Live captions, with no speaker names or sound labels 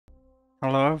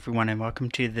Hello everyone and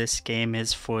welcome to This Game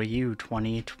Is For You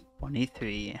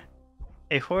 2023.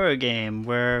 A horror game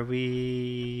where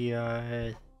we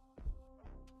are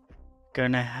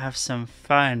gonna have some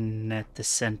fun at the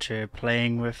center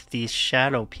playing with these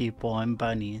shadow people and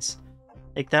bunnies.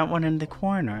 Like that one in the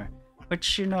corner,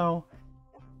 which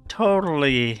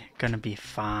totally gonna be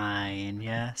fine,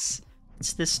 yes?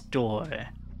 It's this door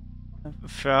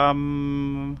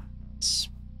from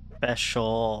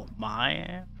Special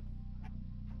My.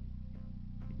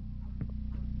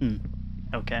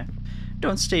 Okay.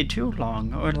 Don't stay too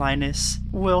long, or Linus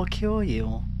will kill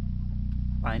you.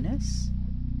 Linus?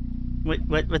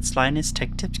 What's Linus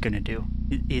Tech Tip's gonna do?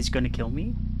 He's gonna kill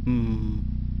me?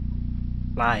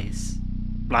 Lies.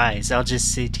 Lies. I'll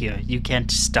just sit here. You can't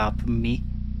stop me.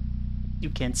 You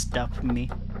can't stop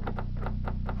me.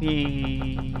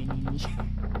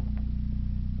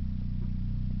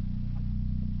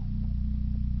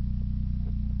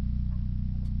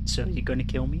 So you gonna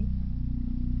kill me?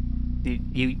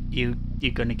 You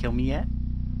gonna kill me yet?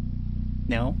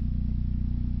 No?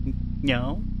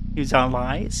 No? He's on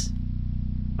lies?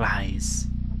 Lies.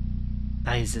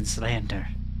 Lies and slander.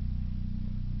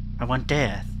 I want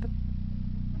death.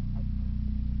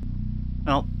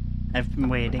 Well, I've been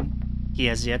waiting. He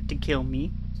has yet to kill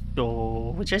me.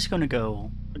 So we're just gonna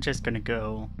go. We're just gonna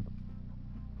go.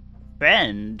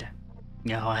 Friend?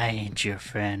 No, I ain't your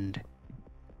friend.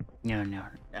 No.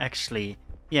 Actually,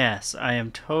 yes, I am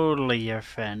totally your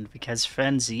friend because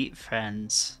friends eat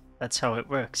friends. That's how it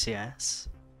works, yes?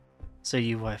 So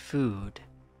you are food.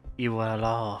 You are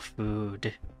all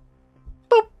food.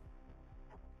 Boop!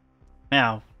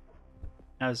 Now,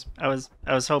 I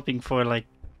was hoping for like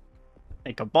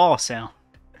a ball sound.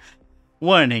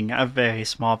 Warning, a very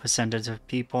small percentage of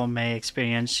people may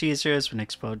experience seizures when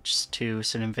exposed to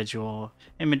certain visual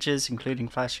images, including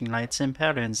flashing lights and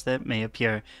patterns that may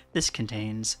appear. This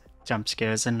contains jump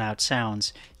scares and loud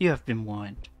sounds. You have been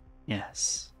warned.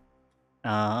 Yes.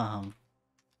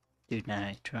 Good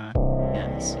night, Ron.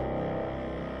 Yes.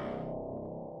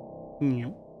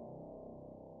 Meow.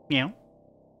 Meow.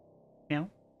 Meow.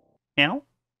 Meow.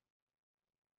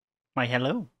 Why,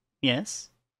 hello. Yes.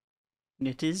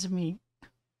 It is me.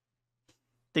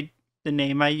 The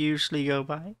name I usually go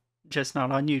by, just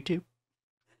not on YouTube.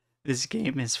 This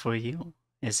game is for you,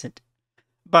 is it?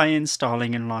 By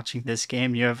installing and launching this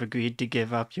game, you have agreed to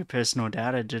give up your personal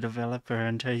data to developer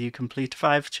until you complete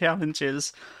 5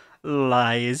 challenges.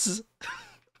 Lies.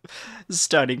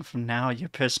 Starting from now, your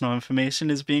personal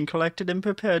information is being collected and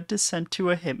prepared to send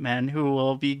to a hitman who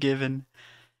will be giving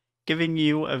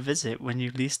you a visit when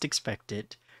you least expect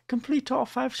it. Complete all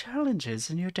 5 challenges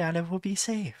and your data will be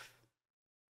safe.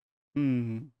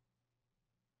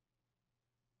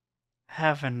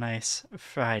 Have a nice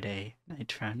Friday,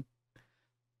 night friend.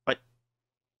 What?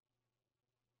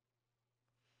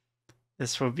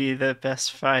 This will be the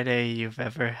best Friday you've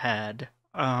ever had.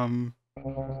 I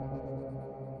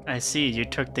see, you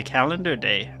took the calendar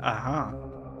day.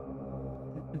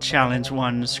 Challenge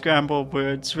 1, scrambled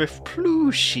words with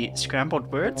plushie. Scrambled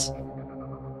words?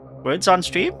 Words on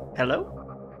stream? Hello?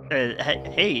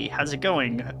 Hey, how's it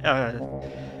going?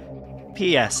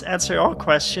 P.S. Answer all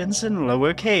questions in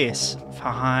lowercase.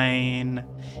 Fine.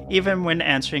 Even when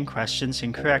answering questions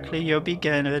incorrectly, you'll be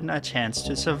given a chance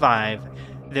to survive.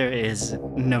 There is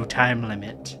no time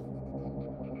limit.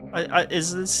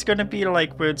 Is this gonna be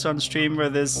like words on stream where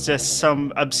there's just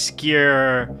some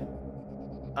obscure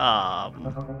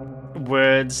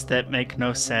words that make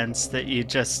no sense that you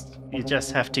just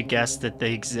have to guess that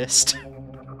they exist?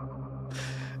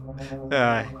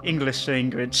 English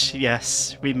language,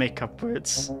 yes, we make up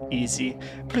words. Easy.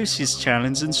 Plushie's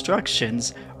challenge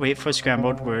instructions. Wait for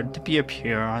scrambled word to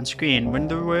appear on screen. When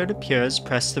the word appears,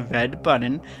 press the red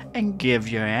button and give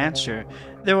your answer.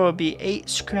 There will be 8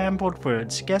 scrambled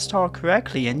words. Guess all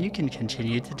correctly and you can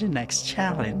continue to the next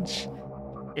challenge.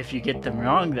 If you get them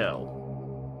wrong, though.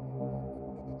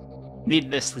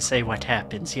 Needless to say what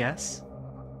happens, yes?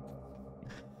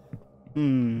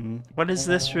 What is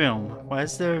this room? Why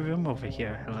is there a room over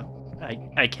here? Hello?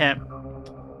 I can't...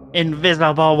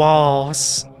 Invisible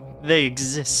walls! They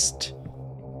exist.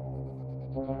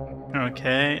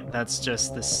 Okay, that's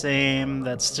just the same.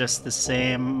 That's just the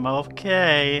same.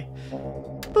 Okay.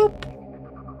 Boop.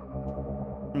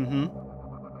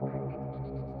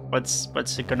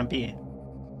 What's it gonna be?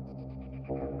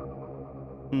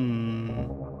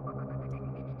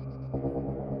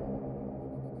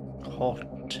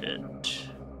 Haunted.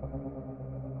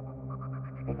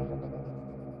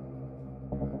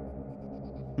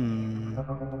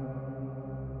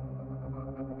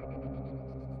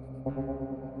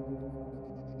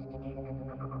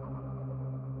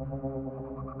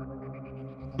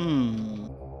 Hmm.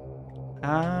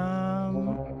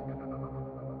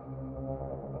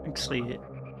 Actually,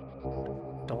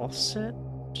 Dorset?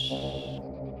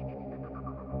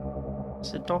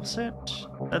 Is it Dorset?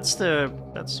 That's the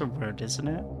word, isn't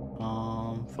it?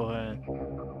 For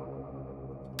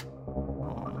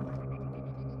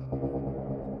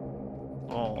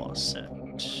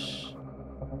Dorset.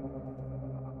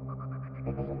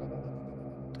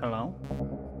 Hello?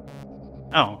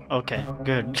 Oh, okay,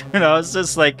 good. I was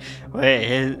just like,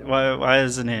 wait, why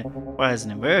isn't it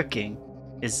working?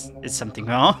 Is something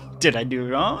wrong? Did I do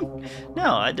wrong?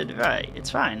 No, I did it right.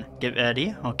 It's fine. Get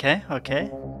ready. Okay,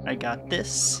 okay. I got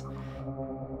this.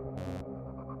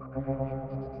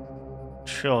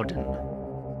 Children.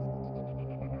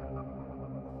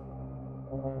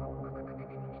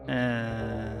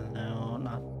 No,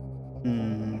 not.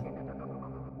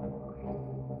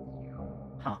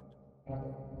 Huh.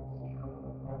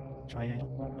 Try.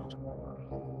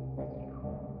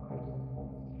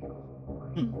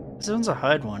 This one's a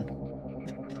hard one.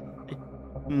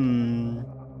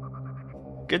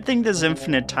 Good thing there's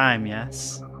infinite time,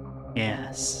 yes?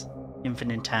 Yes.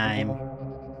 Infinite time.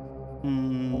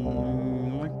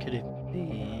 What could it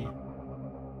be?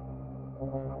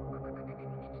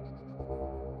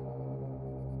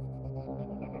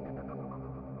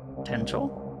 Potential?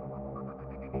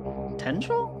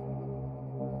 Potential?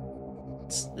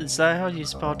 Is that how you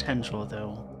spell potential,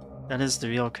 though? That is the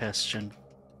real question.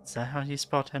 Is that how you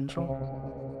spell potential?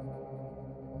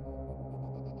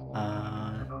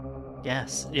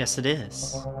 Yes. Yes, it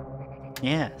is.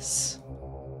 Yes.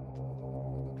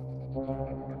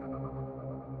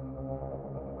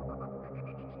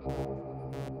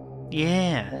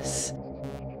 Yes.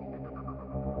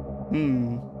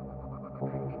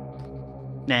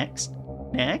 Next.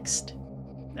 Next?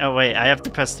 Oh, wait, I have to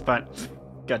press the button.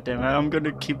 God damn it, I'm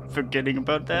gonna keep forgetting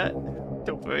about that.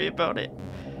 Don't worry about it.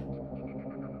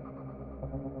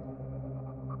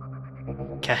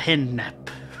 Kahinnap.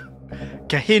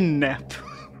 Kahinnap.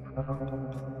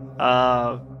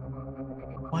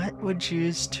 What would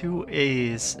use two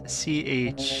A's?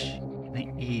 CH and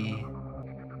an E.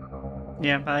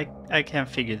 Yeah, I can't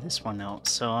figure this one out,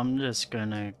 so I'm just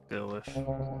gonna go with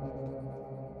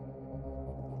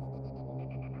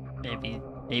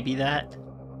maybe that?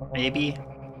 Maybe?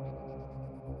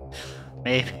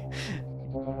 Maybe.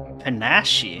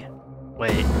 Panache?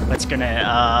 Wait, what's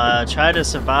gonna, try to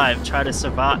survive,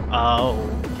 oh,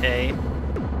 okay.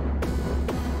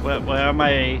 Where am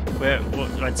I,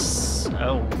 what's,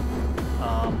 oh,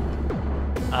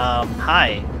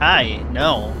 hi,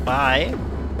 no, bye.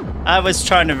 I was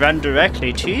trying to run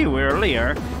directly to you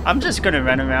earlier. I'm just gonna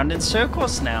run around in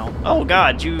circles now. Oh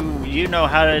god, you know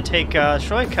how to take,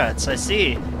 shortcuts, I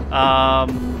see.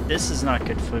 This is not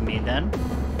good for me then.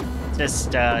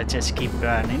 Just keep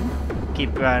running.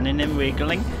 Keep running and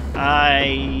wiggling. I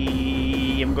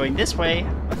am going this way.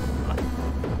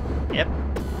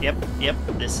 Yep,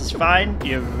 this is fine.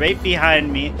 You're right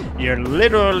behind me. You're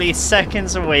literally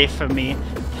seconds away from me.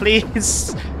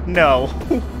 Please, no.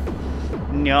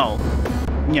 No.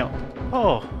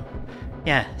 Oh,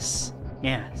 yes.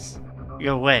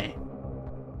 Your way.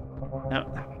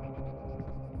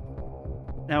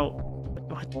 No,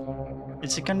 what?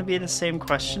 Is it going to be the same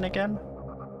question again?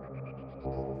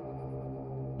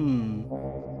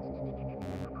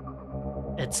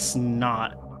 It's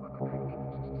not.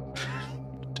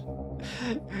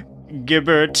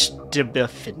 Gibbert de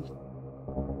Biffin.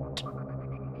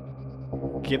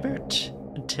 Gibbert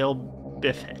till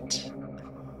Biffet.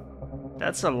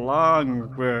 That's a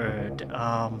long word.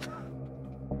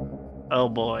 Oh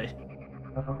boy.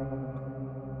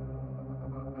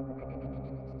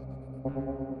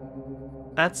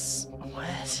 That's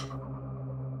what?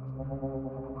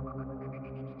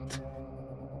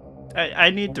 I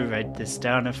need to write this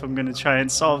down if I'm gonna try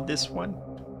and solve this one.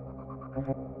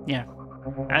 Yeah.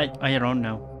 I don't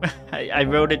know. I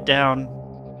wrote it down.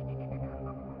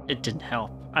 It didn't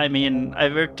help. I mean, I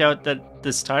worked out that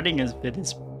the starting bit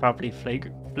is probably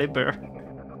flibber.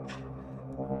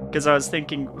 Because I was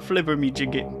thinking, flibber me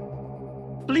jigget.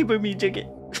 Flibber me jigget.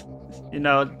 You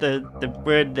know, the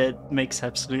word that makes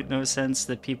absolute no sense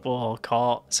that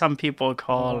some people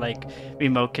call like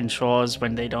remote controls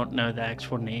when they don't know the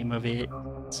actual name of it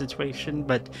situation.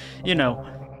 But, you know,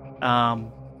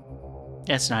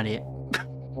 that's not it.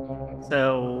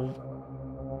 So,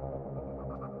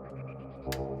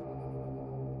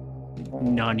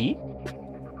 nani?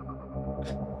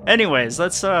 Anyways,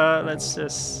 let's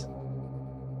just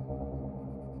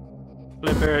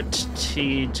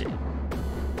liberty.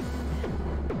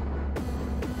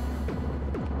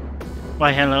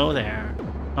 Why, hello there.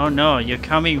 Oh no, you're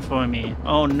coming for me.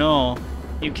 Oh no.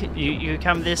 You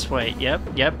come this way.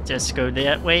 Yep. Just go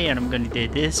that way, and I'm gonna do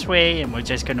this way, and we're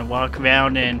just gonna walk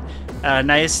around in a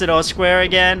nice little square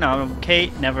again. Okay,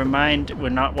 never mind. We're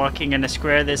not walking in a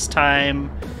square this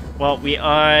time. Well, we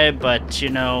are, but you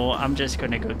know, I'm just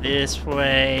gonna go this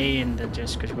way, and then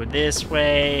just gonna go this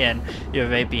way, and you're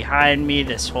right behind me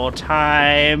this whole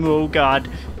time. Oh god,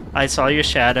 I saw your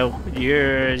shadow.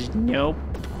 You're nope.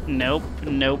 Nope.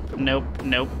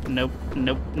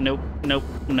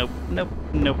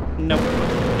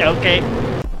 Okay.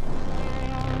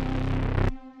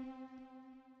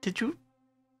 Did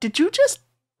you just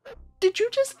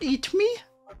eat me?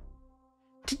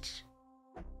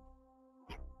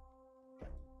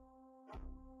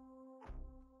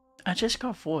 I just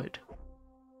got wood.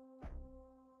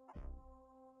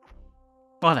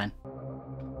 Well then.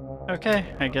 Okay,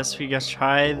 I guess we gotta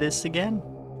try this again.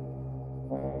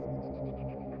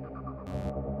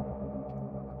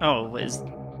 Oh, it's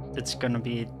gonna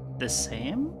be the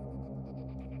same?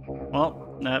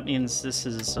 Well, that means this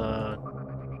is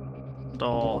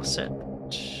Dorset.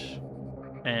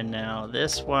 And now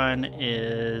this one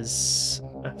is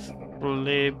a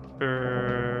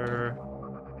flipper.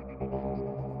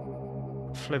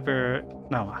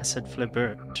 No, I said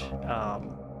flibbert.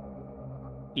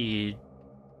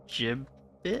 Egypt?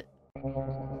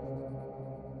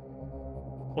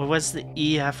 Or was the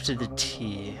E after the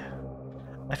T?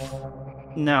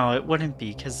 No, it wouldn't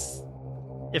be, because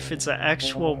if it's an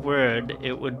actual word,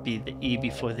 it would be the E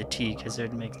before the T, because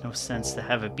it makes no sense to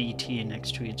have a BT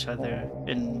next to each other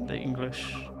in the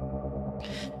English.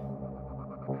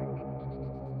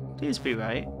 Please be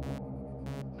right.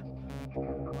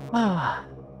 Ah.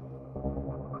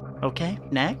 Okay,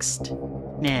 next.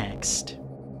 Next.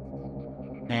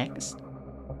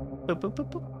 Boop, boop,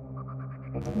 boop, boop.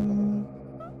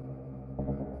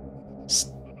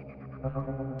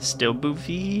 Still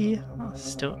boofy.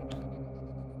 Still.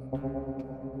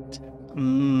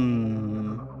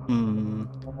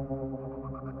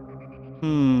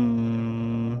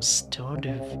 Still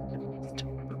doofy.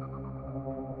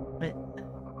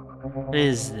 What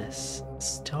is this?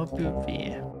 Still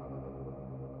boofy.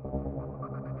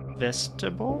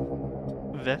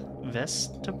 Vestibule?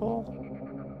 Vestibule?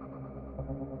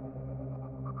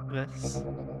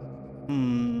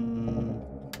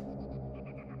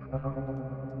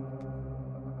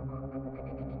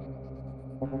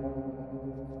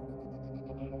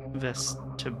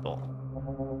 Vestibule.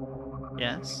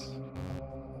 Yes?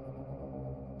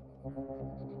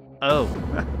 Oh,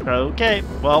 okay.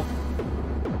 Well,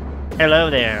 hello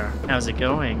there. How's it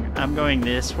going? I'm going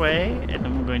this way, and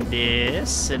I'm going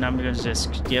this, and I'm gonna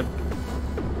just, yep.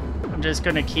 I'm just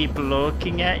gonna keep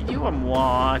looking at you. I'm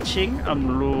watching.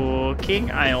 I'm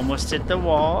looking. I almost hit the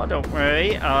wall. Don't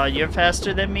worry. You're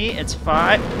faster than me. It's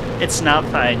fine. It's not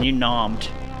fine. You nommed.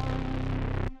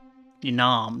 You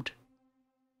nommed.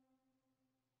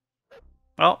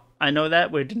 Well, I know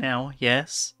that word now.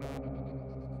 Yes.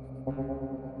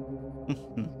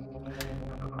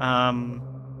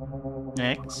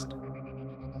 Next.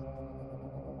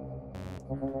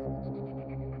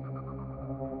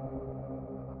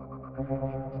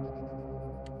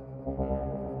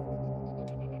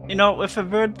 You know, with a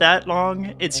word that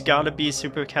long, it's gotta be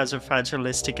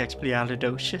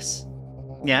supercalifragilisticexpialidocious.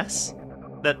 Yes?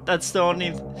 That's the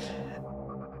only...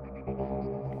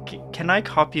 Can I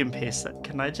copy and paste that?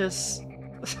 Can I just...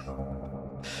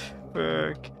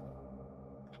 Work...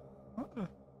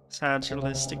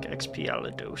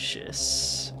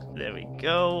 Sagilisticexpialidocious. There we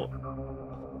go.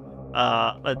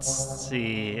 Let's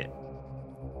see.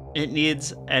 It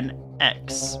needs an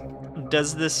X.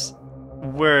 Does this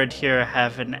word here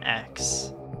have an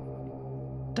X?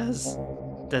 Does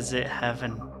it have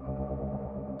an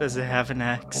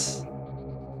X?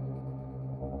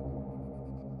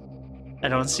 I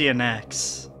don't see an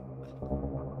X.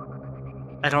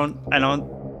 I don't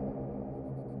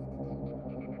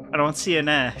see an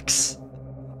X.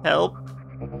 Help.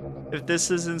 If this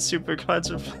isn't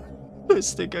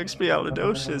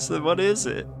supercalifragilisticexpialidocious, then what is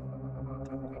it?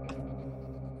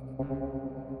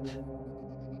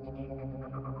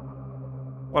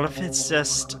 What if it's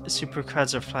just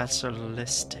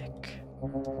supercalifragilistic?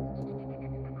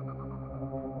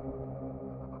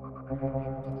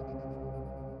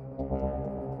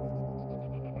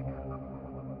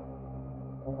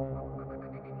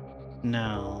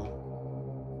 No.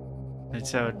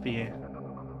 That's how it'd be.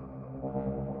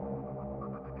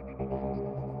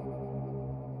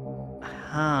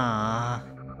 Huh.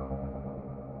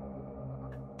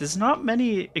 There's not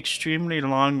many extremely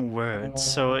long words,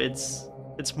 so it's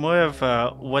more of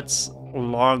a what's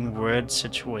long word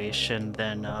situation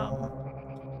than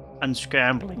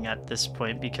unscrambling at this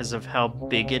point because of how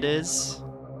big it is.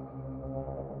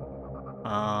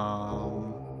 I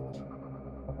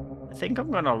think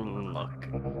I'm gonna look.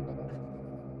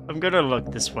 I'm gonna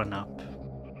look this one up.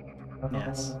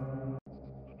 Yes.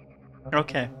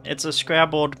 Okay, it's a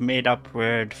scrabbled, made-up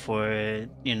word for,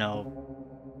 you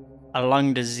know, a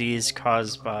lung disease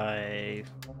caused by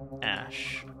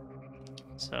ash.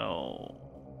 So,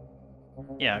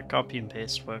 yeah, copy and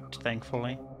paste worked,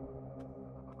 thankfully.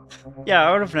 Yeah,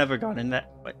 I would have never gotten that.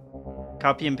 What?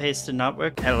 Copy and paste did not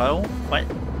work? Hello? What?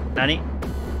 Nani?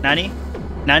 Nani?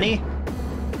 Nani?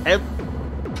 Help?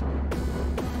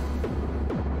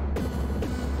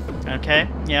 Okay,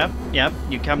 yep.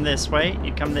 You come this way,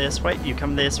 you come this way, you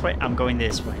come this way, I'm going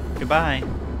this way. Goodbye.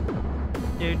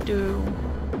 Do-do.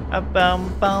 A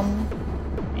bum.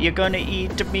 You're gonna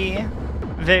eat me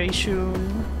very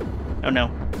soon. Oh no.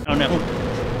 Oh no.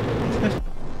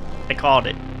 I called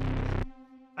it.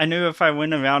 I knew if I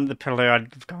went around the pillar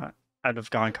I'd have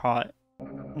gone caught.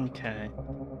 Okay.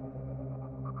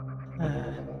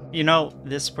 You know,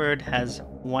 this word has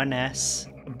one S,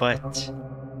 but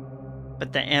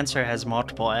the answer has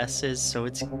multiple S's, so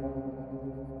it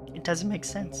doesn't make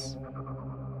sense.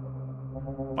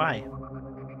 Why?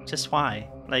 Just why?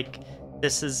 Like,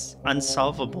 this is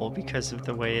unsolvable because of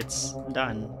the way it's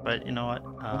done. But you know what?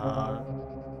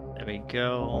 There we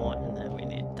go. And then we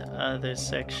need the other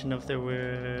section of the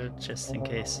word, just in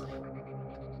case.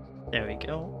 There we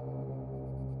go.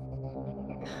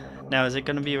 Now, is it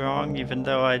going to be wrong even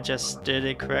though I just did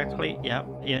it correctly? Yep.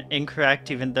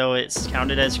 Incorrect even though it's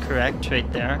counted as correct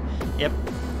right there. Yep.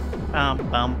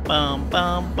 Bum.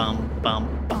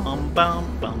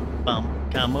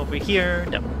 Come over here.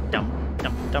 Dum.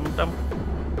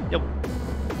 Yep.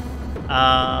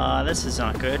 This is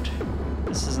not good.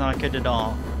 This is not good at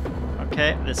all.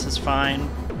 Okay, this is fine.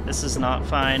 This is not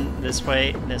fine. This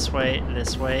way.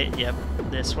 Yep,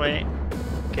 this way.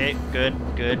 Okay, good.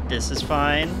 This is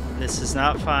fine. This is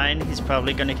not fine. He's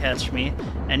probably gonna catch me.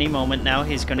 Any moment now,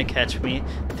 he's gonna catch me.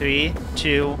 3,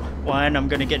 2, 1. I'm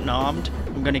gonna get nommed.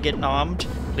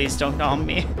 Please don't nom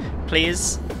me.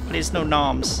 Please, no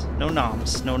noms. No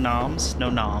noms. You're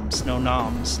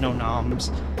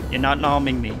not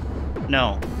nomming me.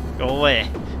 No. Go away.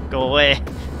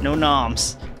 No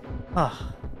noms.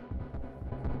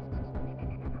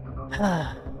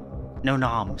 No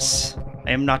noms.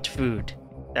 I am not food.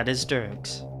 That is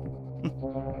dirgs.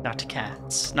 Not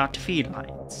cats. Not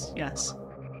felines. Yes.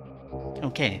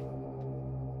 Okay.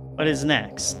 What is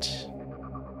next?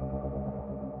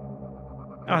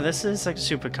 Oh, this is like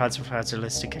super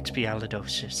quadrilateralistic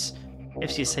expialidocious.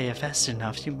 If you say it fast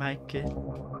enough, you might get...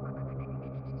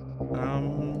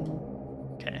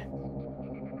 Okay.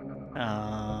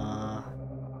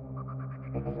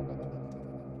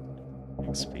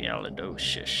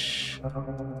 Expialidocious.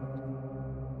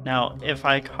 Now, if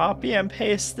I copy and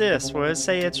paste this, will it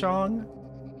say it's wrong?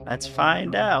 Let's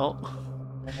find out.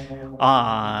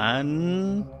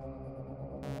 On...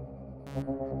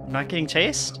 I'm not getting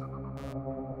chased?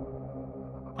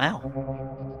 Wow.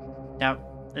 Now,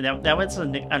 that was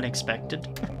unexpected.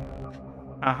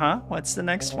 What's the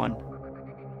next one?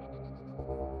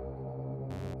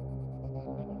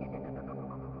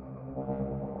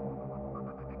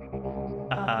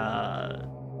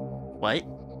 What?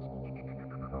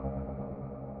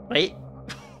 Wait.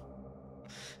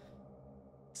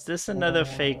 Is this another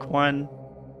fake one?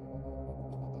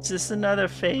 Is this another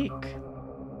fake?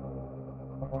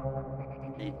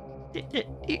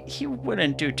 He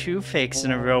wouldn't do 2 fakes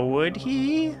in a row, would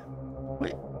he?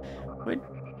 Would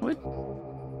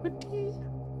he?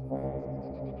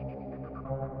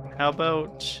 How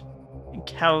about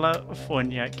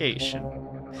Californication?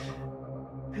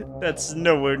 That's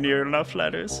nowhere near enough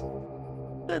letters.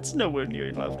 It's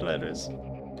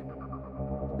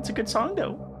a good song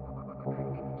though.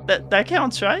 That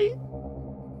counts, right?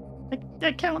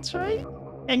 That counts, right?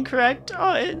 Incorrect.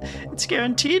 Oh, it's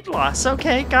guaranteed loss.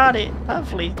 Okay, got it.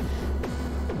 Lovely.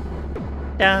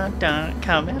 Dun,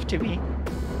 come after me.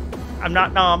 I'm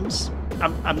not noms.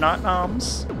 I'm not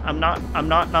noms. I'm not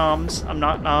noms.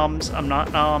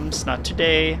 Not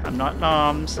today. I'm not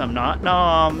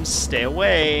noms. Stay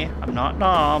away. I'm not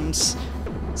noms.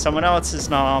 Someone else is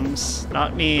noms.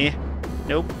 Not me.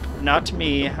 Nope, not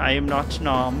me. I am not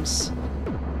noms.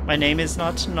 My name is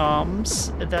not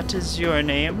noms. That is your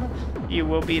name. You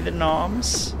will be the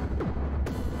noms.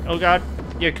 Oh god,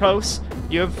 you're close.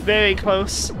 You're very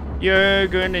close. You're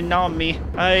gonna nom me.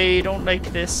 I don't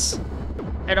like this.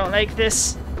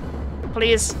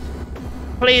 Please.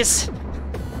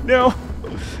 No.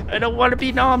 I don't want to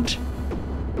be nommed.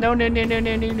 No, no, no, no,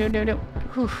 no, no, no, no, no.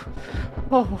 Whew.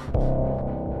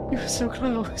 Oh, you were so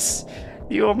close.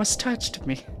 You almost touched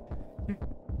me.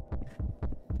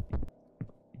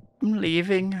 I'm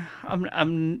leaving.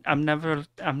 I'm never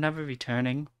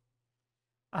returning.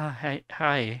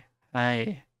 Hi.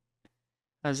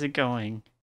 How's it going?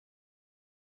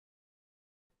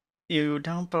 You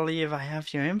don't believe I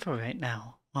have your info right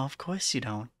now? Well, of course you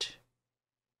don't.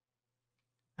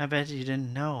 I bet you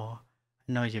didn't know.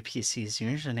 I know your PC's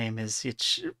username is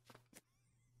it's.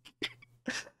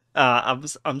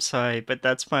 I'm sorry, but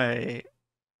that's my.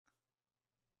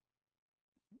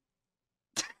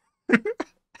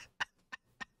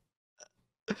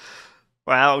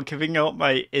 Wow, giving out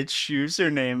my itch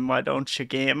username. Why don't you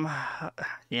game?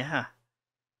 Yeah,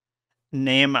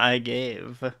 name I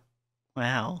gave.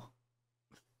 Wow.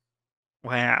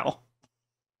 Wow.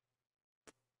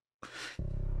 I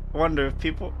wonder if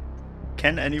people.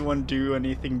 Can anyone do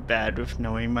anything bad with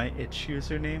knowing my itch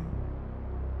username?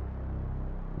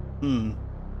 Hmm.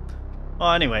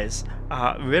 Well, anyways,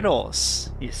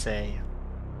 riddles, you say.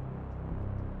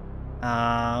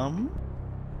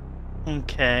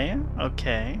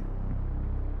 Okay.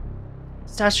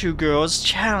 Statue Girls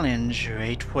Challenge.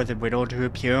 Wait for the riddle to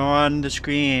appear on the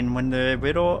screen. When the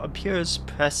riddle appears,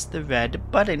 press the red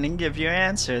button and give your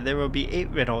answer. There will be 8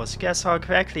 riddles. Guess all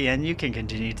correctly and you can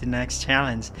continue to the next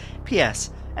challenge.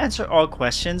 P.S. Answer all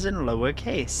questions in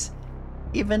lowercase.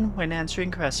 Even when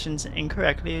answering questions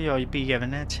incorrectly, you'll be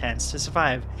given a chance to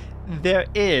survive. There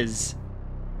is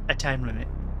a time limit.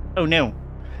 Oh no.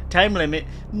 Time limit.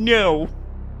 No.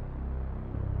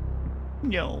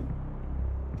 No.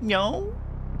 No?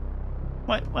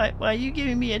 Why are you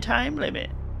giving me a time limit?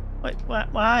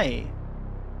 Why?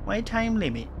 Why time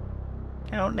limit?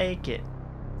 I don't like it.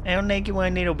 I don't like it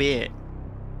one little bit.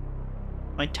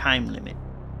 Why time limit?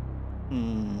 I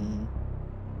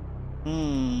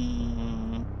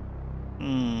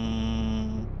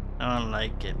don't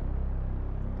like it.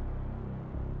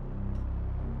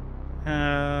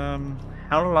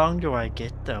 How long do I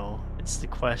get though? It's the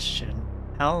question.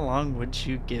 How long would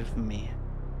you give me?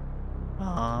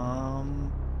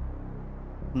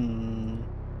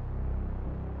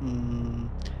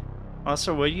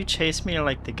 Also, will you chase me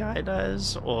like the guy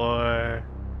does, or...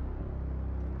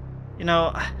 You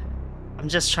know, I'm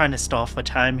just trying to stall for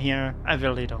time here. I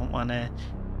really don't want to...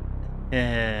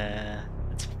 Yeah,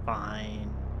 it's fine.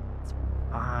 It's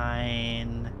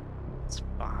fine. It's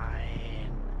fine.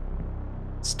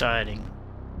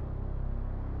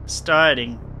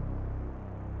 Starting.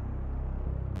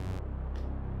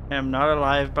 I am not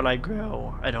alive, but I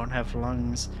grow. I don't have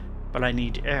lungs, but I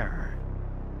need air.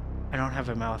 I don't have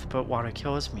a mouth, but water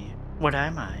kills me. What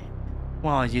am I?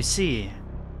 Well, you see,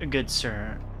 good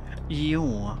sir,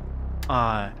 you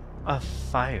are a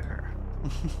fire.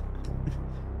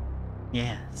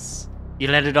 Yes. You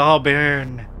let it all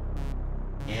burn.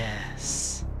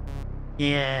 Yes.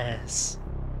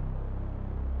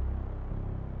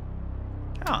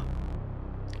 Oh.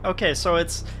 Okay, so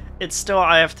it's still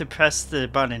I have to press the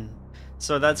button.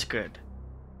 So that's good.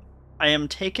 I am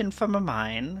taken from a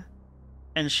mine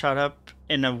and shut up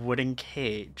in a wooden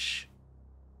cage.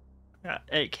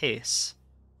 A case.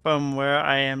 From where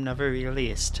I am never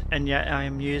released, and yet I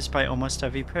am used by almost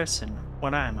every person.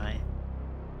 What am I?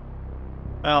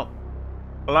 Well,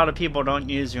 a lot of people don't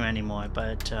use you anymore,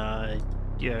 but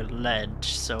you're lead,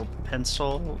 so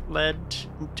pencil lead,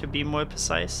 to be more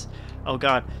precise. Oh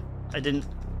god, I didn't...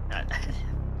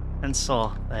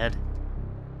 pencil lead.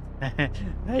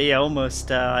 I almost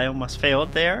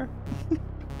failed there.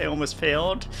 I almost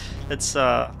failed. Let's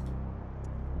not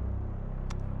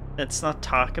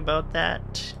talk about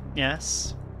that.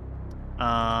 Yes.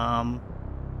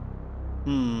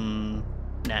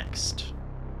 Next.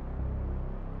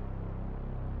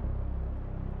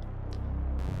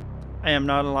 I am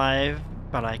not alive,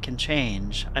 but I can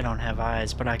change. I don't have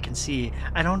eyes, but I can see.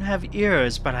 I don't have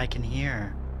ears, but I can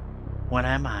hear. What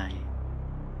am I?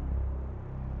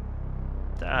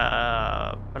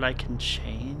 But I can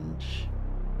change.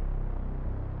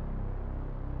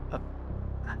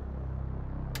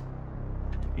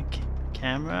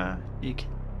 Camera? You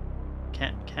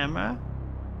can camera?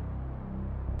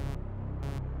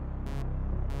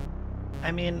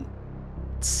 I mean,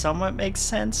 somewhat makes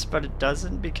sense, but it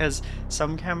doesn't, because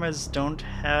some cameras don't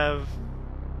have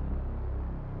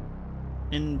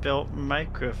inbuilt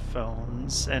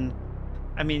microphones, and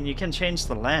I mean, you can change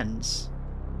the lens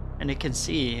and it can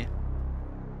see.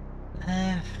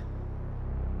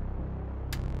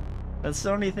 That's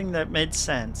the only thing that made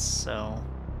sense, so...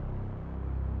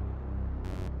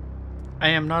 I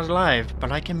am not alive,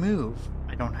 but I can move.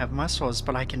 I don't have muscles,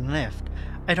 but I can lift.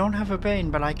 I don't have a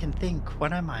brain, but I can think.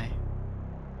 What am I?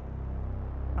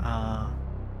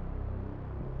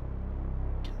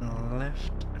 Can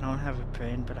lift. I don't have a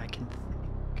brain, but I can think.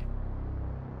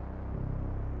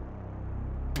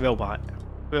 Robot.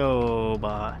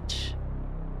 Robot.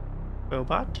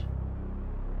 Robot?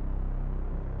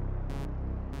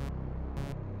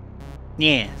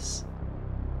 Yes.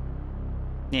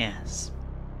 Yes.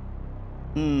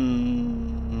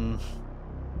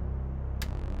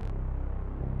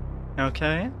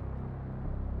 Okay.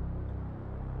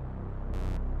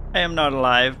 I am not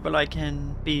alive, but I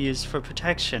can be used for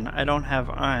protection. I don't have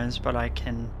arms, but I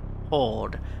can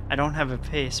hold. I don't have a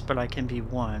face, but I can be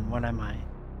worn. What am I?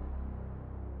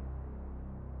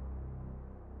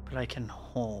 But I can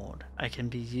hold. I can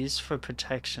be used for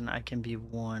protection. I can be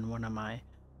worn. What am I?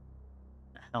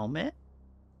 A helmet?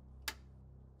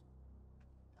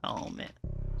 Helmet.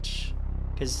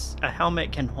 Because a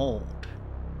helmet can hold.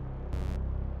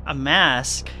 A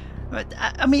mask?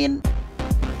 I mean...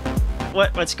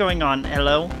 What's going on?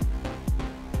 Hello?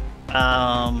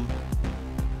 Oh,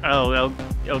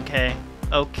 okay.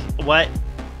 Okay, what?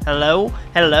 Hello?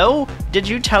 Hello? Did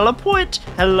you teleport?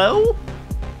 Hello?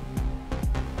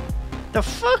 The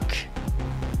fuck?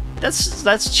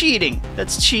 That's cheating.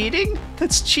 That's cheating?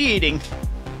 That's cheating.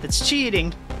 That's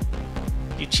cheating.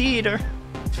 You cheater.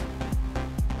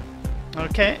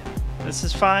 Okay. This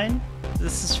is fine.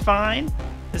 This is fine.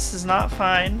 This is not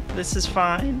fine. This is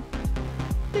fine.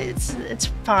 It's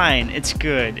fine. It's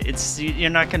good. You're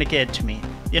not gonna get to me.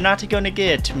 You're not gonna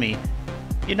get to me.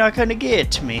 You're not gonna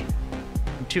get to me.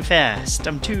 I'm too fast.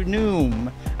 I'm too noom.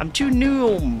 I'm too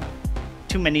noom.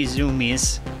 Too many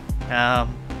zoomies.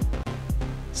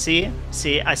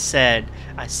 See? I said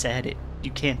it.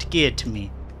 You can't get to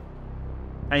me.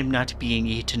 I am not being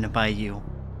eaten by you.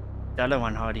 The other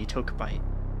one already took a bite.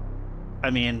 I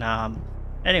mean,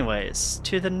 anyways,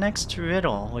 to the next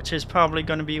riddle, which is probably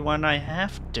going to be one I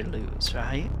have to lose,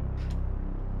 right?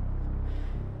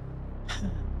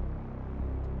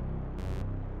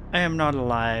 I am not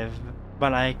alive,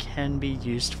 but I can be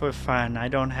used for fun. I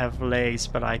don't have legs,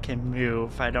 but I can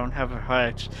move. I don't have a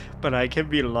heart, but I can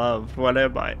be loved. What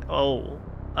am I? Oh,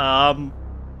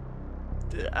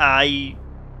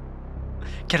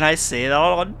 Can I say that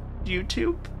on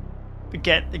YouTube?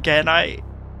 Again,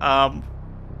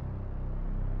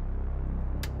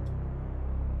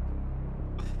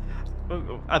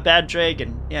 a bad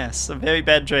dragon. Yes, a very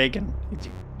bad dragon.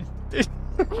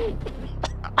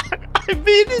 I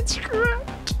mean, it's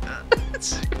correct.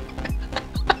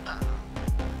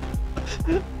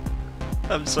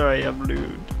 I'm sorry, I'm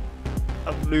lewd.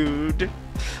 I'm lewd.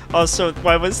 Also,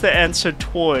 why was the answer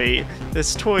toy?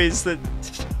 This toy is the...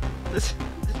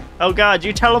 Oh god,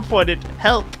 you teleported.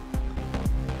 Help.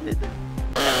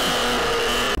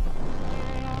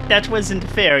 That wasn't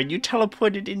fair. You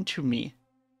teleported into me.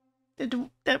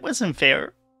 That wasn't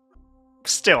fair.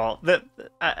 Still,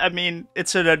 I mean,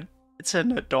 it's an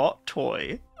adult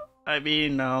toy. I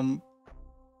mean,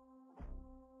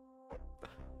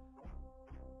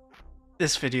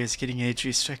 this video is getting age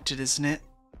restricted, isn't it?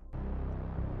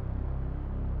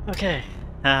 Okay,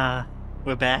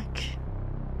 we're back.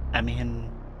 I mean,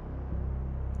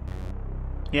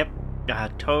 yep,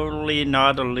 totally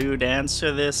not a lewd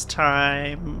answer this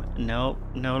time. Nope,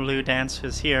 no lewd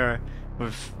answers here.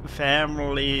 With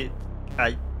family,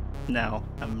 no,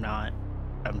 I'm not.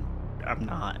 I'm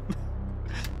not.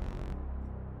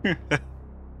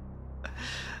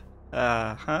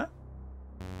 Huh?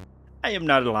 I am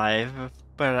not alive,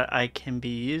 but I can be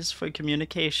used for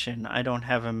communication. I don't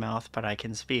have a mouth, but I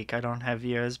can speak. I don't have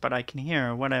ears, but I can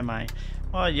hear. What am I?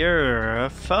 Well, you're a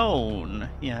phone.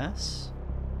 Yes.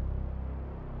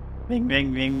 Ring,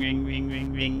 ring, ring, ring, ring,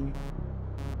 ring, ring.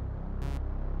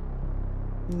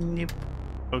 Nope.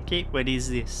 Okay, what is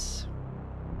this?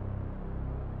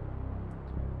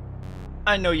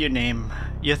 I know your name,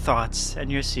 your thoughts,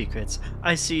 and your secrets.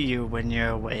 I see you when you're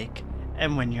awake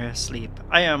and when you're asleep.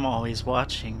 I am always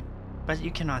watching, but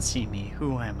you cannot see me.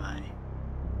 Who am I?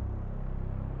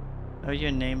 Know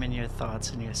your name and your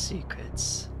thoughts and your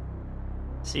secrets.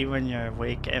 See when you're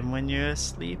awake and when you're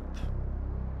asleep.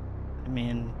 I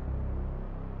mean...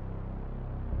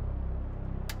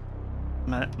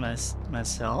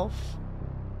 Myself?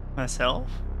 Myself?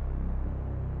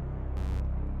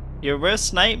 Your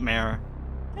worst nightmare?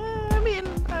 I mean,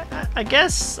 I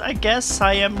guess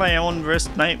I am my own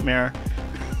worst nightmare.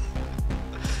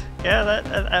 Yeah,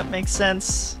 that makes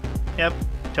sense. Yep,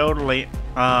 totally.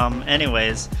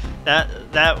 Anyways,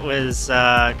 that was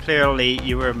clearly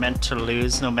you were meant to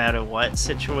lose no matter what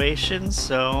situation.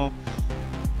 So,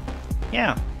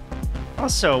 yeah.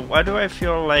 Also, why do I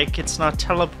feel like it's not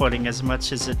teleporting as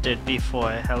much as it did before?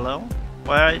 Hello?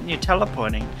 Why aren't you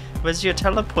teleporting? Where's your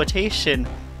teleportation?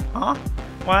 Huh?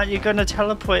 Why aren't you gonna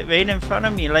teleport right in front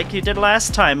of me like you did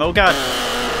last time? Oh god.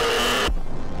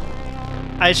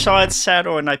 I saw its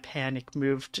shadow and I panicked,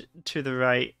 moved to the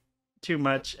right too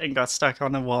much and got stuck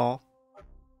on the wall.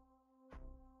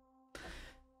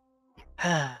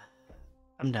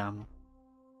 I'm dumb.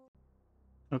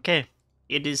 Okay,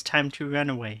 it is time to run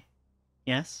away.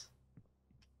 Yes?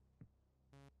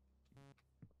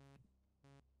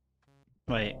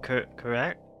 Wait,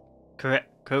 correct? What?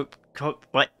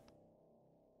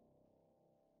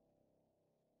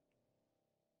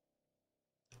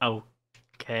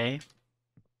 Okay.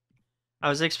 I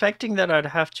was expecting that I'd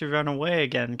have to run away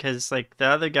again, because, like, the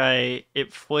other guy,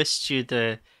 it forced you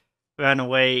to run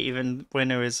away even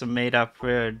when it was a made-up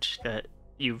word that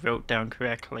you wrote down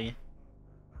correctly.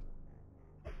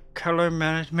 Color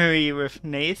memory with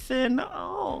Nathan?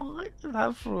 Oh,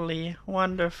 lovely.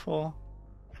 Wonderful.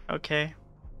 Okay.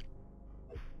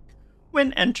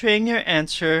 When entering your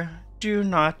answer, do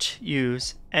not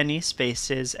use any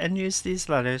spaces and use these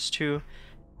letters to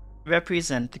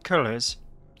represent the colors.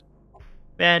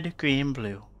 Red, green,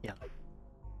 blue, yellow.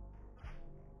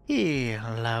 He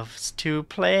loves to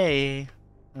play.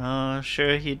 Oh,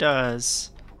 sure he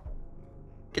does.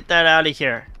 Get that out of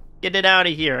here. Get it out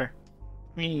of here.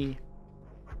 Me.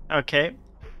 Okay.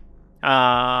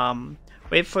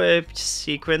 Wait for a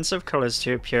sequence of colors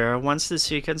to appear. Once the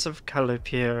sequence of color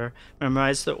appear,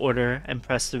 memorize the order and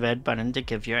press the red button to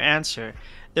give your answer.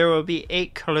 There will be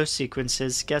 8 color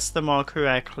sequences. Guess them all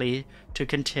correctly to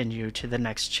continue to the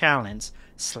next challenge.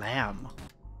 Slam.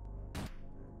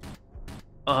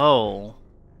 Oh.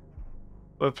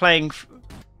 We're playing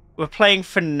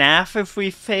FNAF if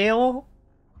we fail?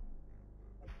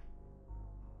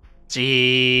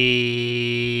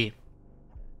 G.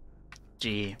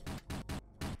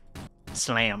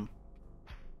 Slam.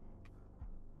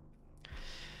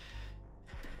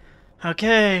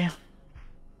 Okay.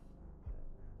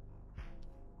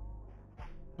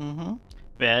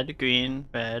 Red, green,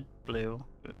 red, blue.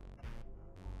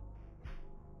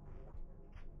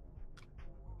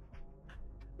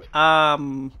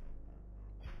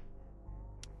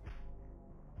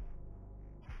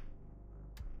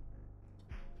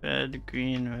 Red,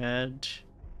 green, red,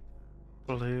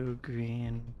 blue,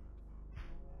 green.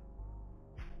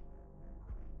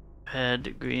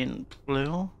 Red, green,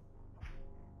 blue.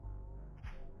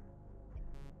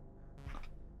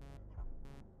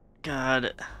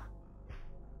 God.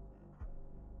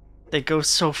 They go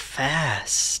so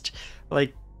fast.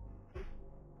 Like,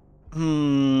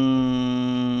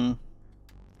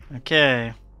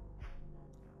 okay.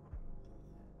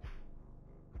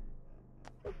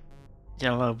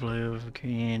 Yellow, blue,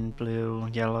 green, blue,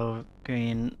 yellow,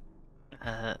 green,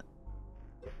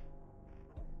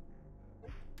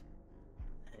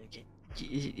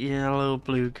 yellow,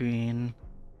 blue, green.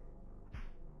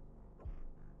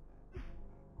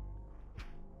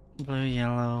 Blue,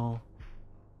 yellow.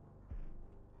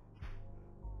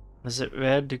 Was it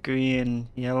red, green,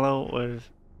 yellow, or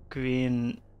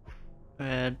green,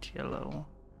 red, yellow?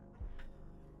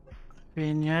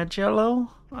 Green, red, yellow?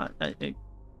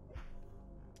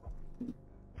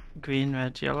 Green,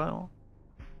 red, yellow.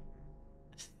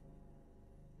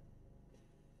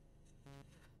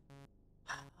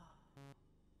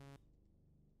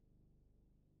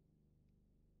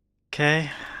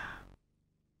 Okay.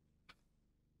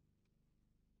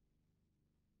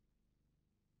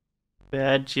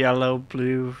 Red, yellow,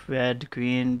 blue, red,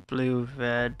 green, blue,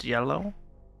 red, yellow.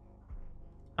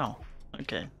 Oh,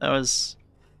 okay. That was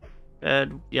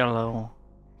red, yellow,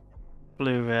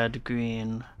 blue, red,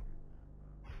 green,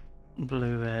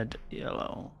 blue, red,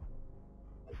 yellow.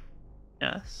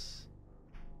 Yes.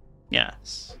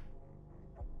 Yes.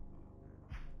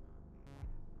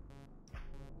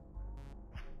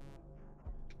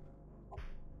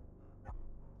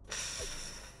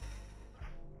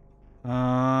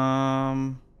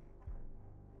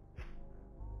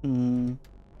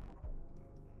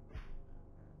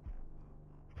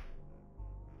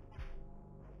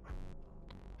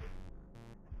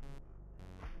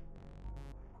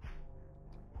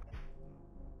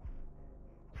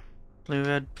 Blue,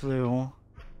 red, blue.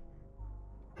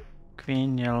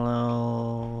 Green,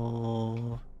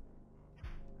 yellow.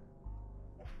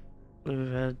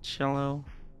 Blue, red, yellow.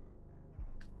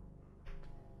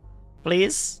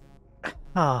 Please?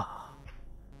 Oh.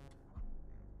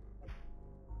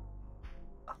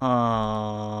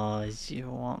 Oh, you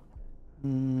want...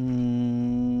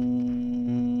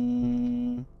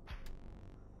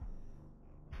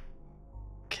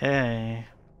 Okay.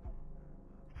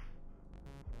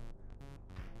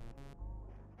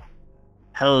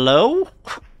 Hello?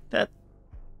 That...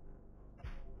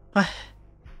 What?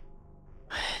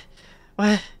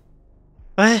 What?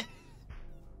 What?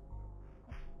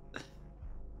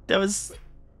 That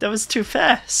was too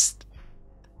fast.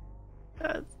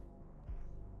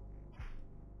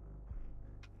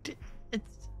 It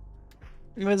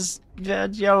was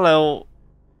red, yellow,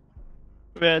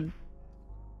 red,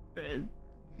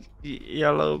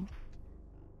 yellow.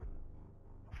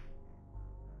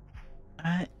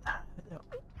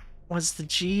 Was the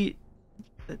G?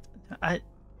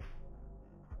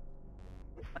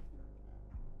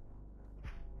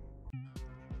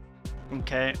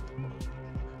 Okay.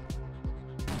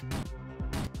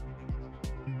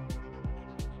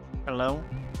 Hello?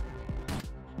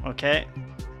 Okay.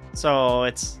 So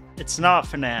it's not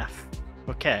FNAF.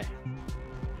 Okay.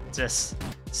 Just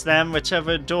slam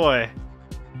whichever door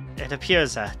it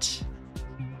appears at.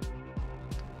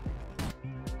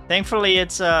 Thankfully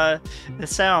it's the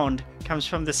sound comes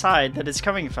from the side that it's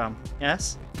coming from.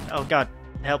 Yes? Oh god,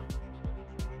 help.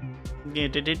 Yeah.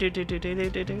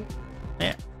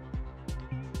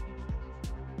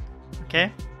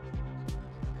 Okay.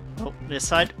 Oh, this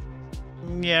side.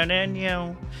 Yeah,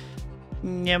 no.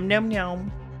 Yum yum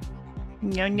yum.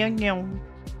 Yum yum yum.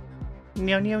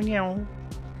 Yum yum yum.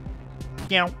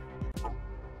 Yum.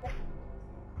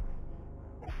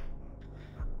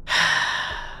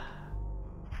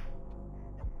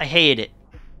 I hate it.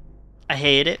 I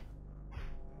hate it.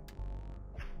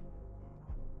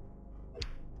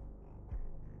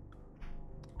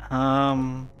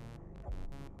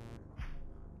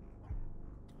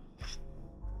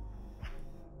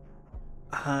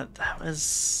 That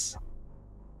was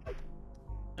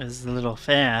a little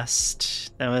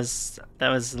fast. That was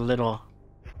a little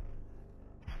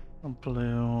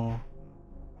blue.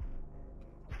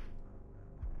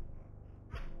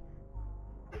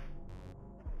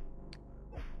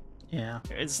 Yeah,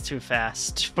 it's too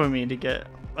fast for me to get.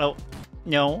 Oh,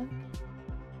 no.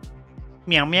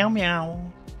 Meow meow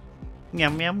meow. Meow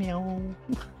meow meow.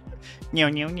 Meow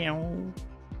meow meow.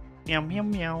 Meow meow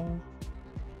meow.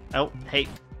 Oh, hey,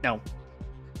 no.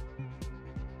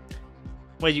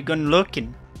 Where you gonna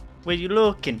looking? Where you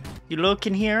looking? You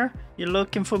looking here? You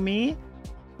looking for me?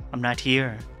 I'm not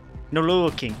here. No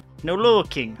looking. No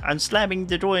looking. I'm slamming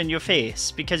the door in your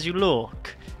face because you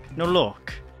look. No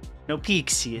look. No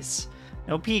pixies.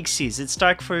 No pixies. It's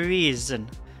dark for a reason.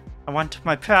 I want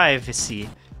my privacy.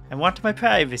 I want my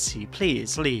privacy.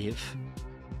 Please leave.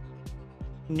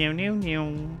 Meow meow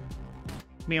meow.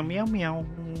 Meow meow meow.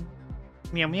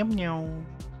 Meow meow meow.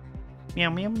 Meow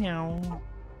meow meow.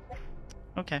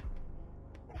 Okay.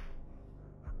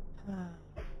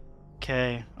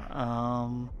 Okay,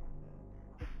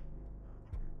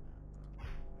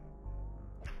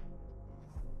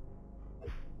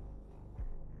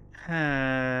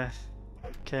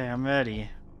 okay, I'm ready.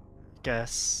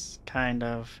 Guess, kind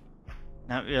of.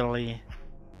 Not really.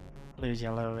 Blue,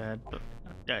 yellow, red.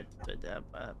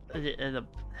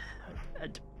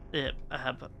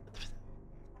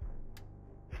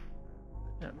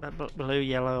 Blue,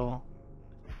 yellow,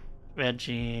 red,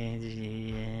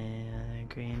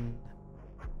 green.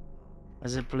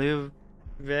 Was it blue,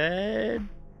 red?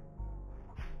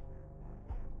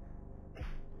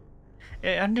 It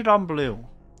ended on blue.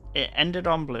 It ended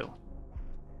on blue.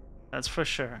 That's for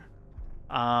sure.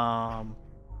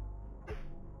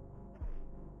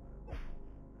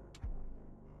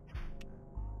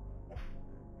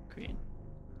 Green.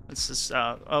 Let's just,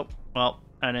 oh, well,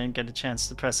 I didn't get a chance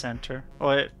to press enter.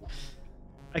 Or,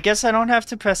 I guess I don't have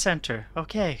to press enter.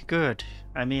 Okay, good.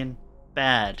 I mean,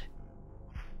 bad.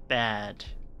 Bad.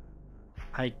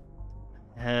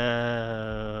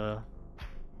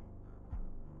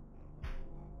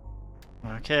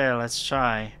 Okay, let's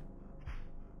try.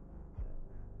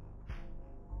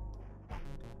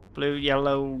 Blue,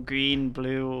 yellow, green,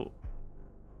 blue.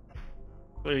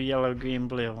 Blue, yellow, green,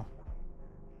 blue.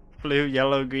 Blue,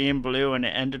 yellow, green, blue, and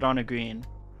it ended on a green.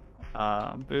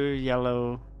 Blue,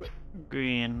 yellow,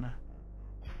 green,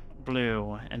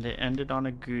 blue, and it ended on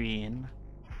a green.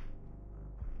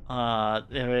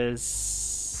 There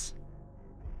is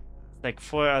like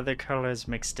 4 other colors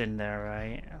mixed in there,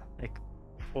 right? Like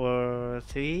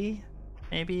 3,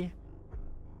 maybe?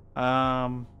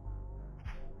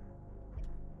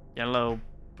 Yellow,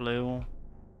 blue,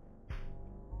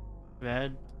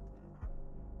 red,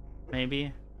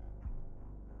 maybe?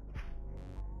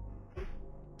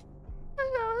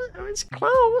 I was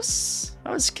close.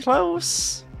 I was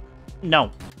close.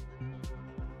 No.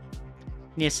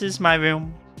 This is my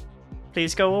room.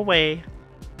 Please go away.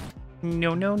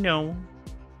 No, no, no.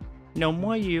 No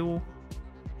more you.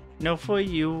 No for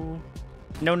you.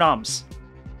 No noms.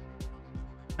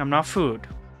 I'm not food.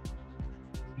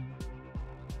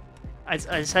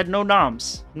 I said no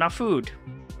noms. I'm not food.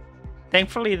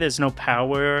 Thankfully, there's no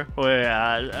power or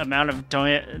amount of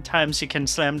times you can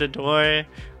slam the door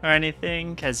or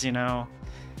anything, because, you know,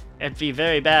 it'd be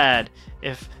very bad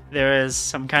if there is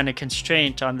some kind of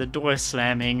constraint on the door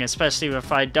slamming, especially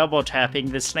if I double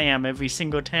tapping the slam every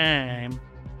single time.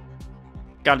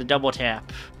 Gotta double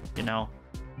tap, you know.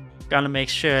 Gotta make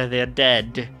sure they're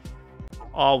dead.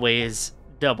 Always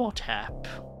double tap.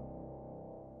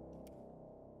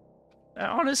 That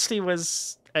honestly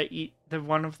was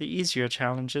one of the easier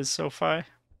challenges so far.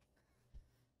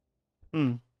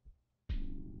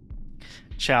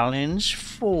 Challenge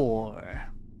 4.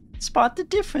 Spot the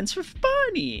difference with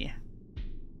Bunny.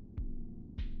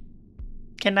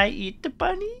 Can I eat the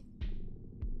bunny?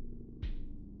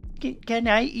 Can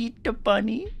I eat the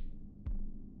bunny?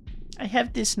 I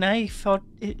have this knife.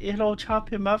 It'll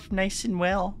chop him up nice and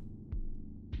well.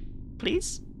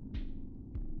 Please?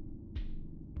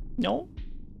 No?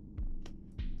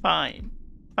 Fine.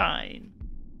 Fine.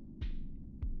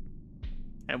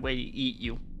 I'm ready to eat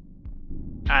you.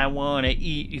 I wanna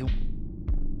eat you.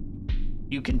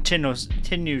 You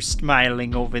continue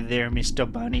smiling over there,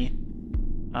 Mr. Bunny.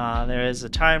 There is a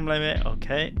time limit.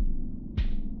 Okay.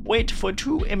 Wait for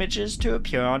 2 images to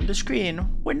appear on the screen.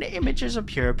 When the images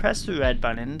appear, press the red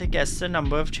button to guess the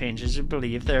number of changes you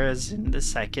believe there is in the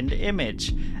second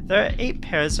image. There are 8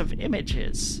 pairs of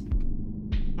images.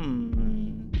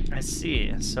 I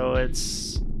see. So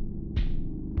it's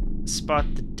spot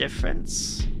the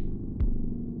difference.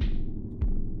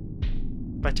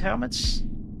 But how much?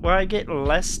 Will I get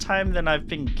less time than I've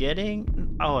been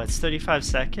getting? Oh, it's 35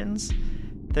 seconds.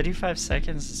 35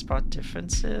 seconds to spot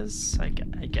differences. I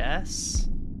guess.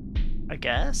 I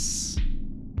guess.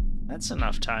 That's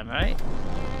enough time, right?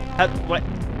 What?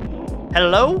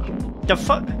 Hello? The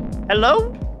fuck?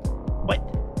 Hello?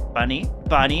 What? Bunny?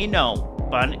 Bunny? No.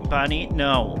 Bunny?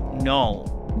 No. No.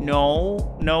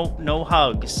 No. No. No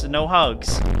hugs. No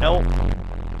hugs. No.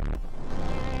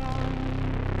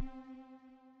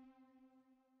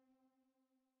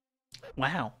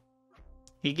 Wow.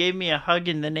 He gave me a hug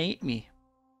and then ate me.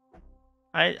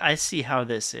 I see how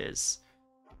this is.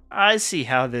 I see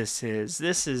how this is.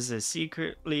 This is a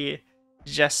secretly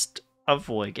just a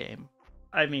void game.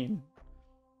 I mean...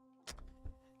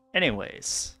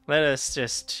 Anyways, let us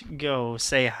just go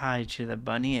say hi to the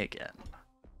bunny again.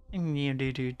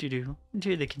 Do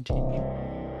the continue.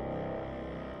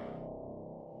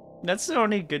 That's the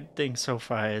only good thing so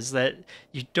far, is that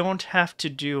you don't have to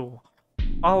do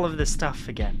all of this stuff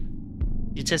again.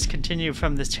 You just continue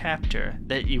from the chapter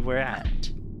that you were at.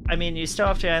 I mean, you still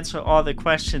have to answer all the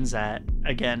questions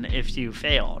again if you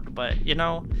failed, but, you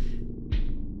know,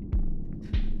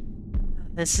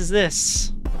 this is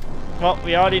this. Well,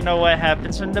 we already know what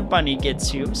happens when the bunny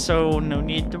gets you, so no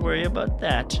need to worry about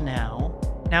that now.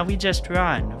 Now we just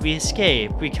run, we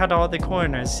escape, we cut all the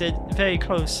corners very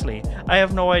closely. I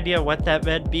have no idea what that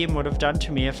red beam would have done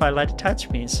to me if I let it touch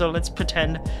me, so let's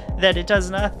pretend that it does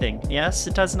nothing. Yes,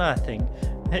 it does nothing.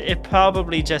 It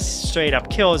probably just straight up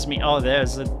kills me. Oh,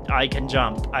 I can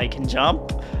jump. I can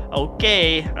jump?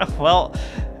 Okay, well,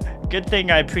 good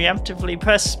thing I preemptively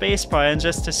pressed spacebar and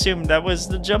just assumed that was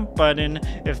the jump button.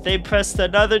 If they pressed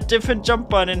another different jump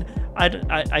button,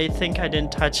 I think I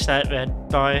didn't touch that red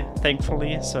bar,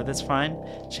 thankfully, so that's fine.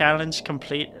 Challenge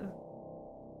complete.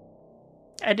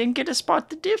 I didn't get to spot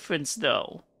the difference,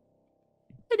 though.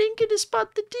 I didn't get to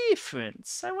spot the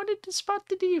difference. I wanted to spot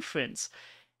the difference.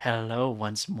 Hello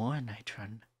once more,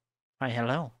 Nitron. Why,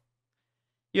 hello.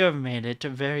 You have made it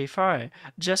very far.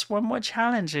 Just one more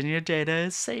challenge and your data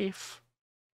is safe.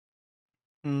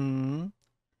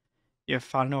 Your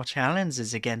final challenge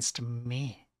is against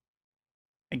me.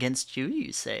 Against you,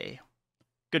 you say?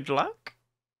 Good luck?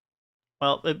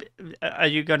 Well, are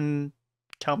you gonna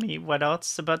tell me what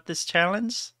else about this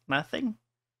challenge? Nothing?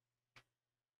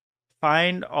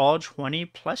 Find all 20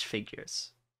 plush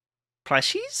figures.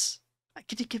 Plushies? I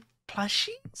get to get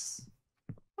plushies?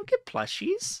 I'll get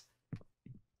plushies.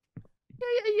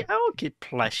 Yeah, I'll get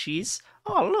plushies.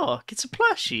 Oh, look, it's a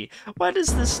plushie. Why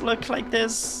does this look like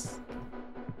this?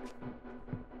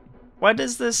 Why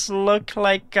does this look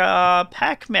like a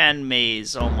Pac-Man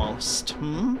maze, almost?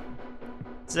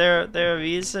 Is there a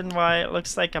reason why it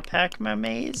looks like a Pac-Man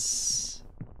maze?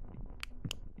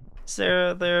 Is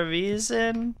there a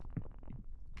reason?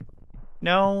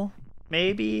 No?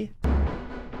 Maybe?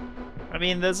 I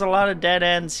mean, there's a lot of dead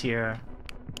ends here.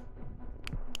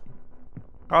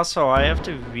 Also, I have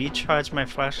to recharge my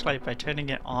flashlight by turning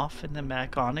it off and then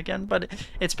back on again, but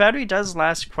its battery does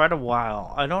last quite a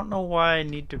while. I don't know why I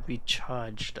need to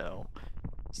recharge, though.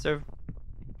 Is there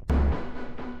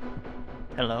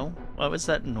Hello? What was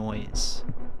that noise?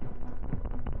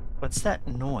 What's that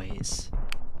noise?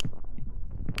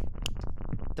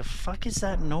 The fuck is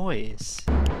that noise?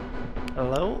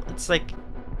 Hello? It's like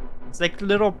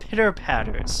little pitter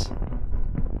patters.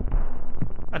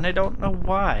 And I don't know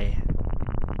why.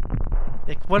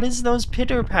 Like, what is those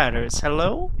pitter patters?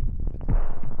 Hello?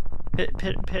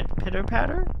 Pitter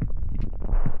patter?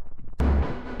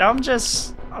 Now I'm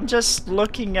just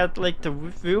looking at like the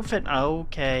roof and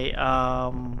okay,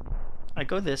 I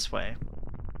go this way.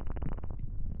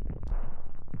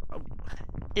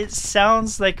 It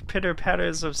sounds like pitter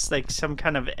patters of like some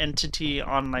kind of entity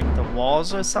on like the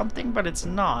walls or something, but it's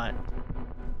not.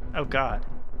 Oh god.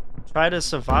 Try to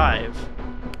survive.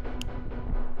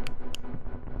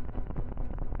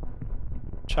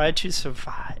 Try to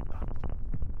survive.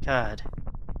 God.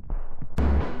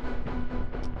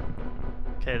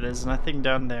 Okay, there's nothing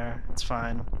down there. It's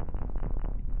fine.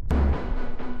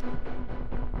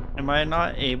 Am I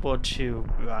not able to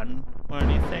run or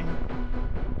anything?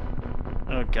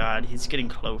 Oh god, he's getting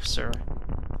closer.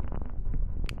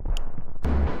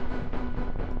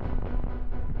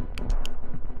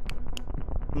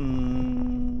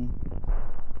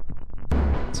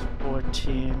 It's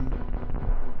 14.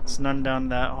 There's none down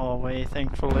that hallway,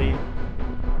 thankfully.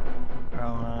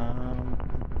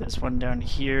 There's one down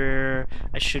here.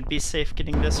 I should be safe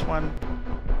getting this one.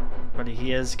 But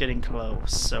he is getting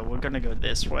close, so we're gonna go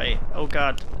this way. Oh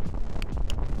god.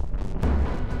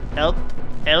 Help!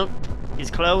 Help! He's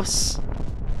close.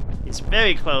 He's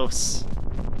very close.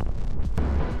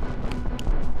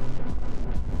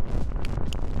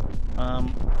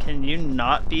 Can you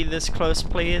not be this close,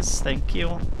 please? Thank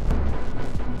you.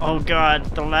 Oh god,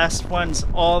 the last one's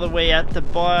all the way at the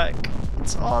back.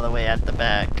 It's all the way at the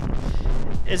back.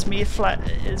 Is me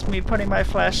putting my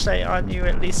flashlight on you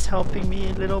at least helping me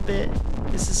a little bit?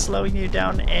 Is this slowing you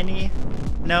down any?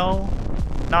 No?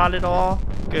 Not at all?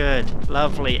 Good.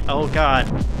 Lovely. Oh god.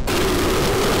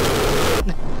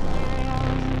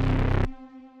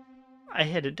 I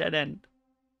hit a dead end.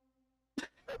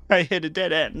 I hit a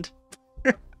dead end.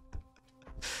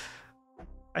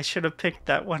 I should have picked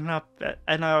that one up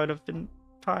and I would have been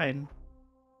fine.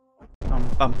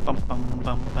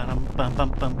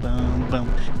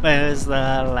 Where's the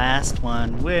last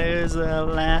one? Where's the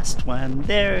last one?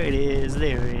 There it is,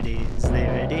 there it is,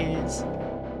 there it is.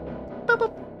 Boop,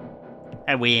 boop.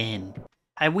 I win.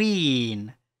 I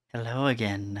win. Hello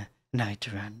again,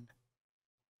 Nightrun.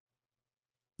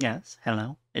 Yes,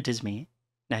 hello, it is me,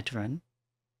 Nightrun.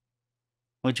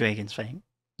 With Dragon's Fang,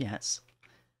 yes.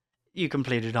 You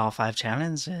completed all 5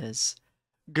 challenges.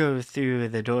 Go through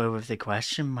the door with the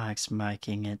question marks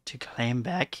marking it to claim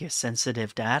back your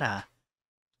sensitive data.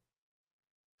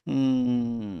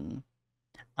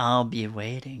 I'll be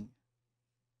waiting.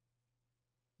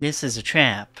 This is a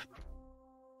trap.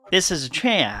 This is a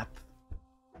trap.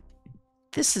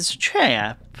 This is a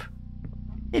trap.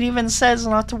 It even says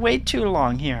not to wait too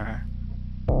long here.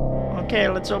 Okay,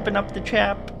 let's open up the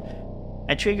trap.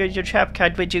 I triggered your trap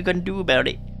card. What you gonna do about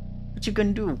it? What you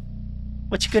gonna do?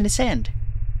 What you gonna send?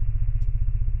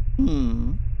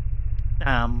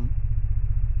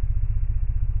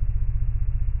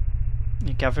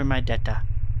 Recover my data.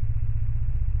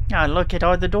 Ah, look at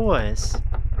all the doors.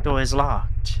 Door is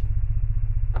locked.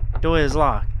 Door is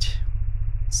locked.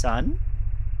 Son?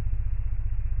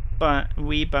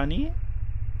 Wee bunny?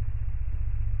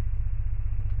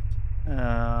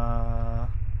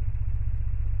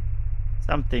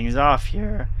 Something's off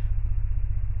here.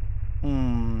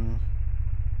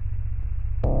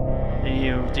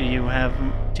 Do you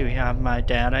have my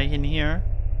data in here?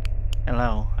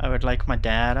 Hello, I would like my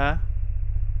data.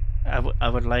 I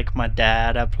would like my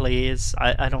data, please.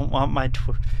 I don't want my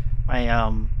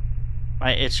itch.io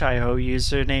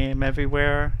username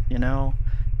everywhere, you know?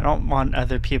 I don't want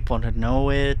other people to know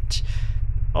it.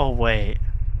 Oh wait,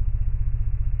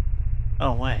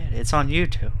 it's on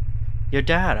YouTube. Your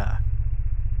data.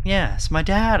 Yes, my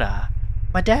data.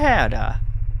 My data.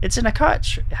 It's in a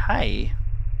cut. Hi.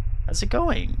 How's it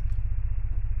going?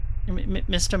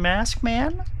 Mr. Mask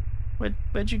Man?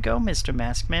 Where'd you go, Mr.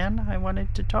 Mask Man? I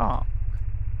wanted to talk.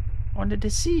 I wanted to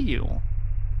see you.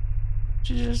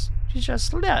 You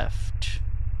just left.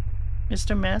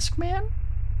 Mr. Mask Man?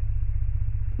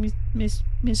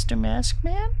 Mr. Mask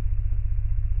Man?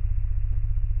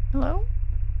 Hello?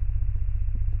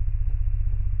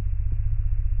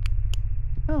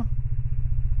 Oh.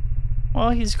 Well,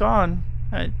 he's gone.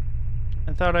 I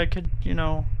thought I could, you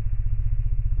know,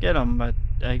 get him, but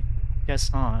I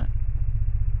guess not.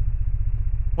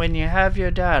 When you have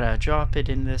your data, drop it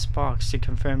in this box to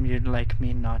confirm you'd like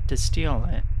me not to steal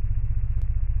it.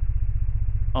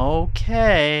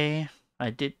 Okay. I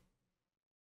did.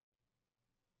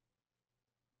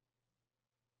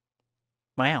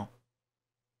 Wow.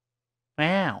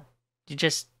 Wow. You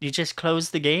just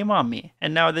closed the game on me,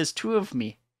 and now there's two of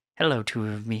me. Hello, two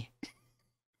of me.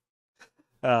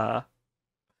 Uh,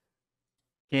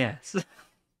 yes.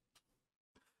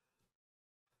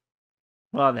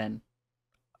 Well then,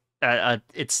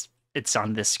 it's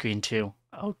on this screen too.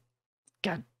 Oh,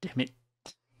 god damn it.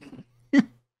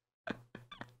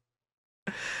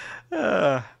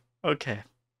 uh, okay.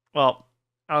 Well,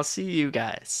 I'll see you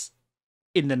guys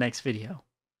in the next video.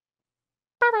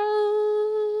 Bye bye.